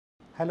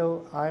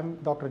Hello, I'm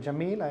Dr.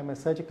 Jameel. I'm a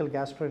surgical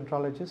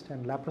gastroenterologist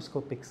and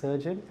laparoscopic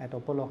surgeon at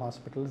Apollo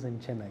Hospitals in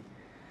Chennai.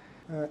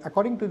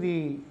 According to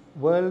the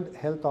World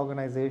Health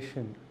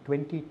Organization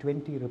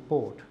 2020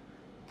 report,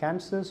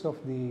 cancers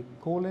of the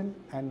colon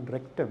and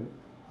rectum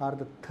are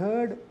the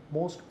third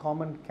most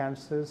common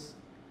cancers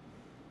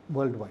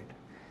worldwide,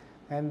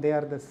 and they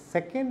are the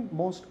second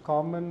most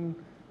common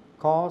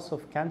cause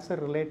of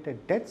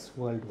cancer-related deaths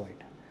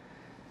worldwide.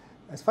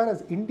 As far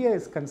as India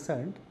is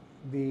concerned,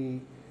 the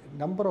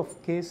number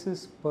of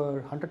cases per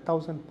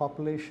 100,000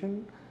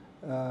 population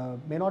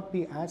may not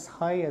be as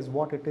high as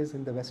what it is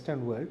in the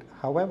Western world.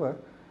 However,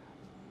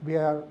 we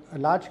are a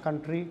large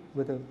country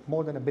with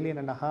more than 1.5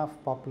 billion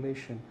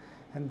population,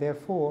 and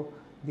therefore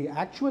the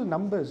actual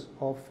numbers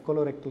of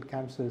colorectal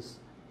cancers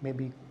may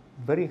be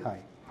very high.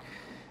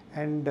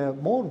 And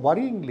more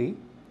worryingly,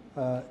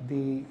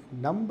 the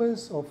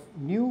numbers of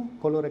new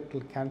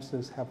colorectal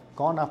cancers have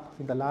gone up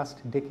in the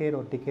last decade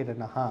or decade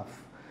and a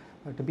half.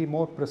 To be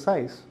more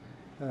precise,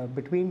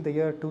 between the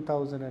year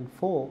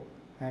 2004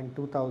 and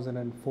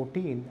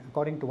 2014,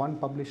 according to one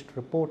published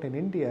report in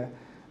India,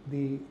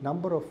 the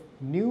number of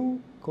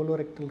new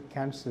colorectal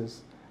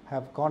cancers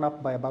have gone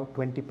up by about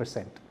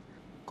 20%.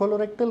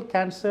 Colorectal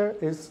cancer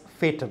is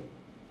fatal.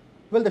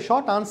 Well, the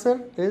short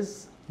answer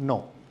is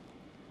no.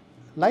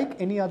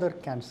 Like any other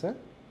cancer,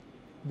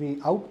 the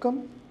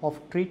outcome of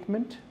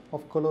treatment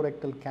of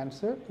colorectal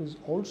cancer is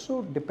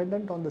also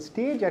dependent on the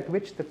stage at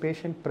which the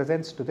patient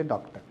presents to the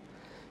doctor.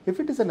 If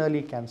it is an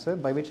early cancer,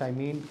 by which I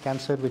mean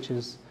cancer which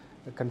is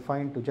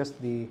confined to just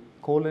the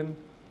colon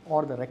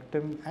or the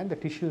rectum and the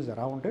tissues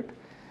around it,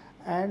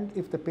 and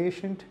if the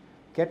patient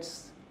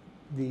gets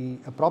the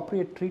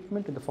appropriate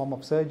treatment in the form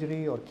of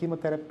surgery or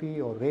chemotherapy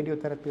or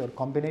radiotherapy or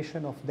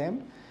combination of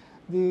them,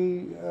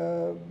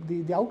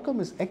 the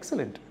outcome is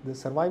excellent. The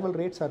survival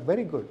rates are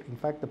very good. In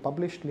fact, the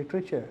published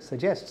literature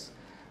suggests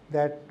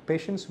that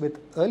patients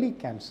with early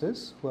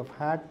cancers who have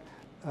had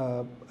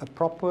a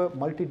proper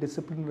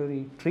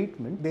multidisciplinary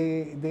treatment,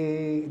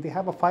 they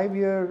have a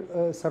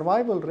 5-year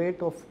survival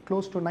rate of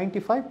close to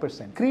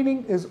 95%.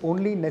 Screening is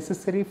only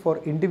necessary for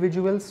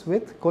individuals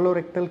with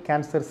colorectal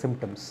cancer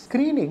symptoms.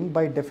 Screening,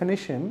 by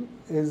definition,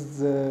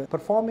 is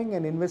performing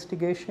an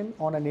investigation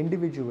on an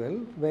individual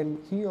when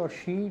he or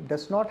she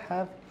does not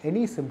have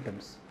any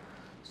symptoms.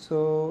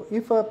 So,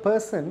 if a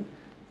person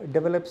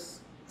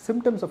develops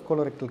symptoms of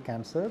colorectal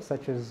cancer,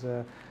 such as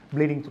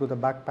bleeding through the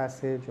back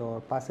passage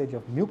or passage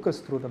of mucus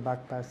through the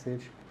back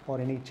passage or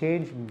any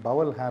change in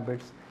bowel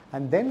habits,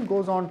 and then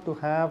goes on to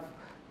have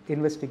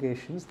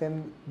investigations,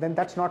 then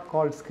that's not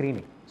called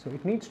screening. So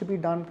it needs to be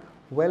done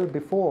well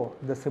before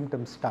the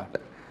symptoms start.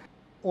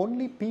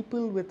 Only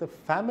people with a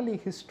family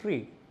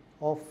history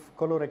of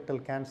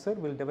colorectal cancer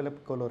will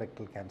develop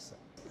colorectal cancer.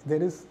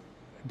 There is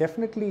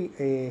definitely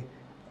a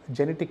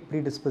genetic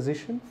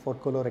predisposition for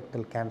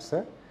colorectal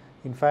cancer.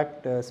 In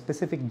fact,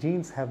 specific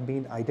genes have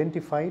been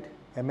identified: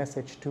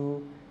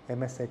 MSH2,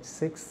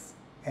 MSH6,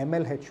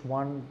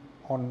 MLH1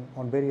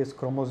 on various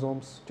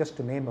chromosomes, just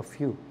to name a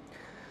few.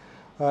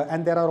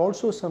 And there are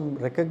also some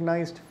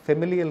recognized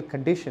familial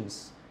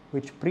conditions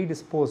which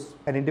predispose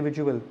an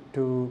individual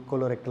to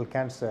colorectal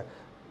cancer.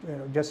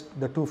 Just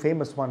the two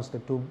famous ones, the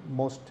two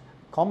most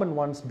common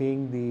ones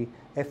being the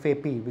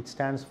FAP, which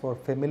stands for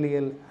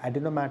familial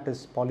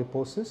adenomatous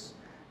polyposis,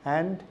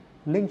 and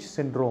Lynch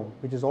syndrome,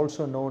 which is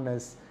also known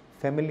as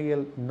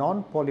familial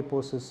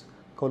non-polyposis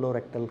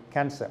colorectal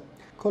cancer.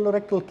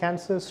 Colorectal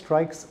cancer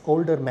strikes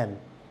older men.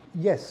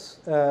 Yes,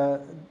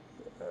 the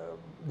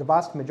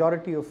vast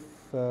majority of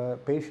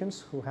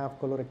patients who have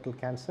colorectal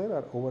cancer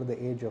are over the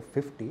age of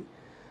 50,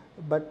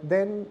 but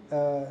then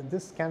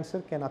this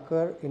cancer can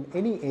occur in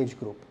any age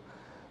group.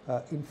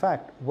 In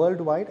fact,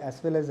 worldwide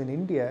as well as in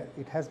India,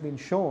 it has been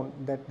shown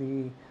that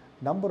the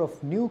number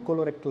of new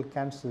colorectal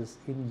cancers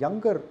in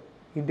younger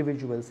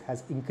individuals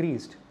has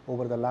increased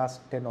over the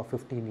last 10 or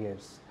 15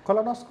 years.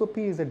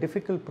 Colonoscopy is a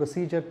difficult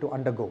procedure to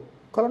undergo.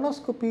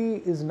 Colonoscopy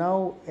is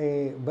now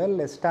a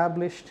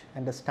well-established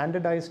and a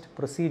standardized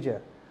procedure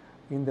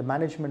in the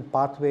management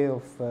pathway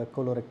of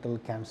colorectal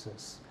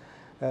cancers.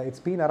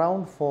 It's been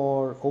around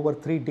for over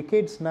 3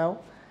 decades now,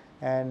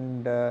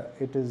 and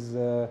it's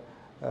a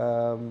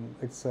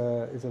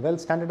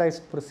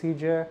well-standardized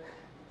procedure,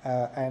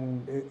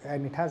 and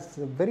it has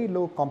a very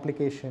low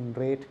complication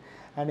rate,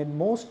 and in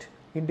most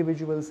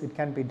individuals it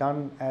can be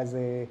done as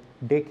a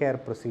daycare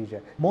procedure.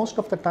 Most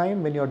of the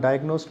time when you are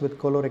diagnosed with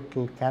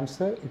colorectal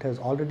cancer, it has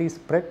already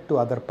spread to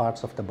other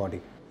parts of the body.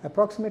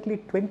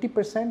 Approximately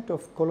 20%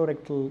 of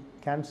colorectal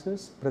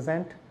cancers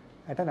present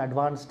at an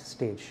advanced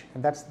stage,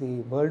 and that's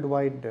the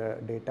worldwide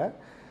data.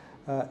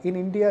 In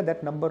India,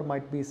 that number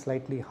might be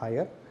slightly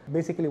higher.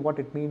 Basically what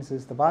it means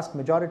is the vast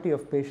majority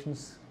of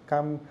patients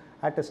come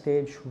at a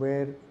stage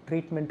where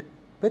treatment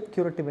with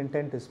curative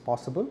intent is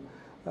possible,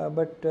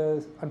 but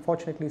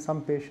unfortunately some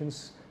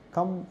patients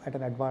come at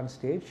an advanced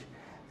stage,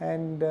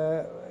 and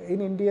in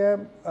India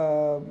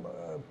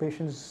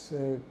patients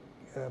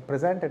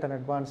present at an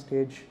advanced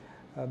stage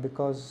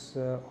because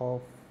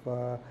of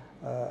a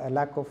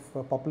lack of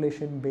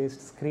population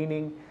based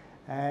screening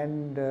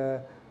and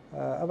a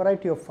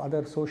variety of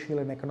other social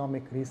and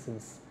economic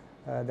reasons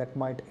that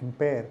might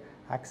impair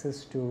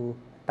access to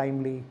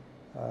timely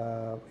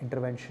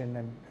intervention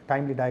and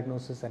timely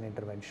diagnosis and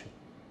intervention.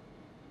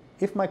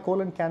 If my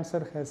colon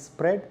cancer has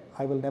spread,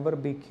 I will never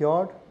be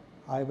cured,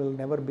 I will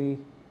never be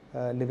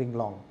living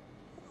long.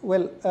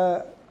 Well,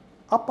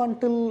 up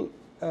until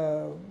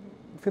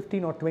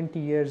 15 or 20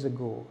 years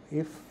ago,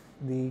 if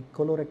the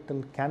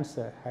colorectal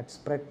cancer had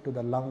spread to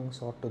the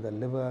lungs or to the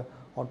liver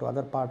or to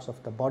other parts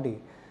of the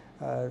body,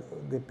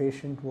 the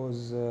patient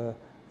was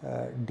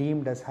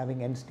deemed as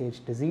having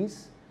end-stage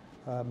disease,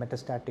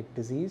 metastatic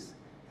disease,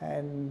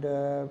 and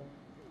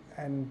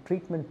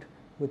treatment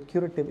with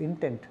curative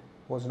intent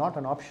was not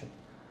an option,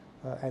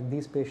 and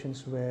these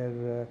patients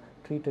were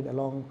treated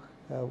along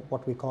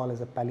what we call as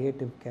a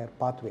palliative care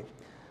pathway.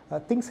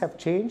 Things have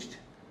changed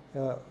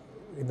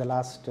in the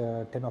last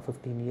 10 or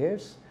 15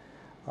 years.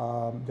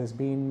 There's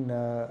been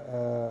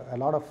a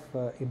lot of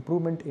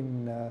improvement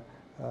in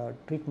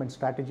treatment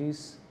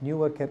strategies,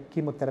 newer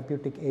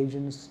chemotherapeutic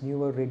agents,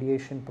 newer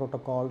radiation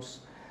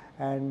protocols,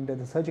 and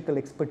the surgical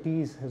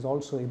expertise has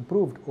also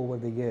improved over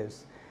the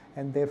years.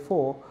 And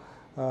therefore,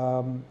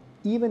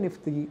 even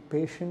if the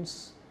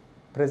patients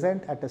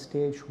present at a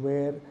stage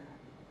where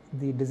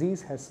the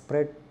disease has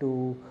spread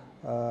to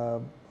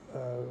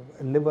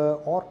liver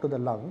or to the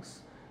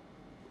lungs,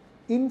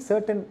 in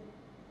certain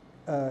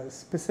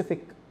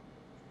specific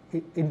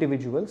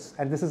individuals,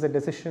 and this is a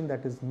decision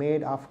that is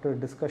made after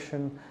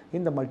discussion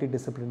in the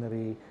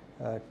multidisciplinary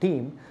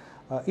team,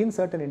 in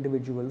certain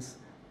individuals,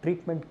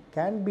 treatment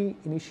can be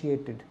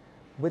initiated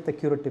with a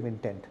curative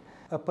intent.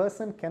 A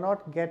person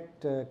cannot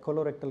get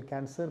colorectal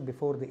cancer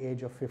before the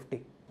age of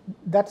 50.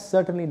 That's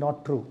certainly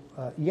not true.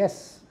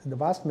 Yes, the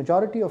vast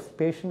majority of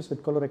patients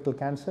with colorectal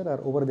cancer are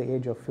over the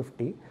age of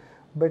 50,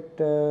 but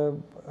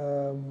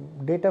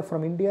data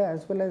from India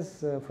as well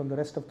as from the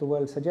rest of the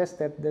world suggests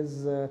that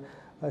there's a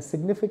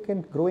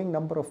significant growing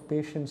number of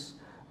patients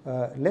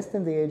less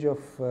than the age of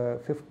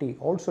 50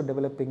 also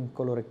developing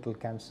colorectal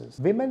cancers.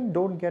 Women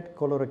don't get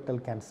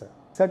colorectal cancer.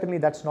 Certainly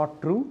that's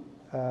not true.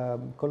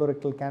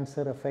 Colorectal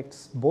cancer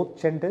affects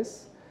both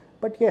genders,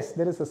 but yes,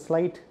 there is a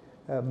slight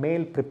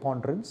male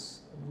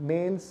preponderance.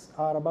 Males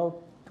are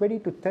about 20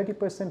 to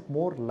 30%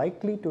 more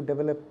likely to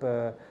develop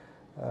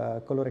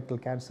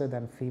colorectal cancer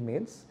than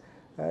females.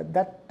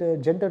 That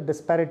gender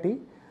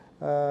disparity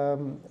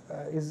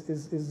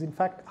is in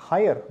fact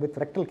higher with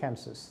rectal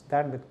cancers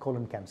than with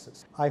colon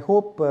cancers. I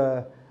hope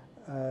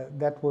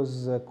that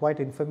was quite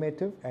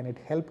informative, and it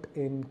helped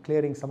in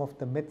clearing some of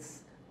the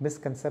myths,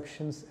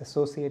 misconceptions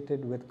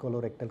associated with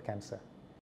colorectal cancer.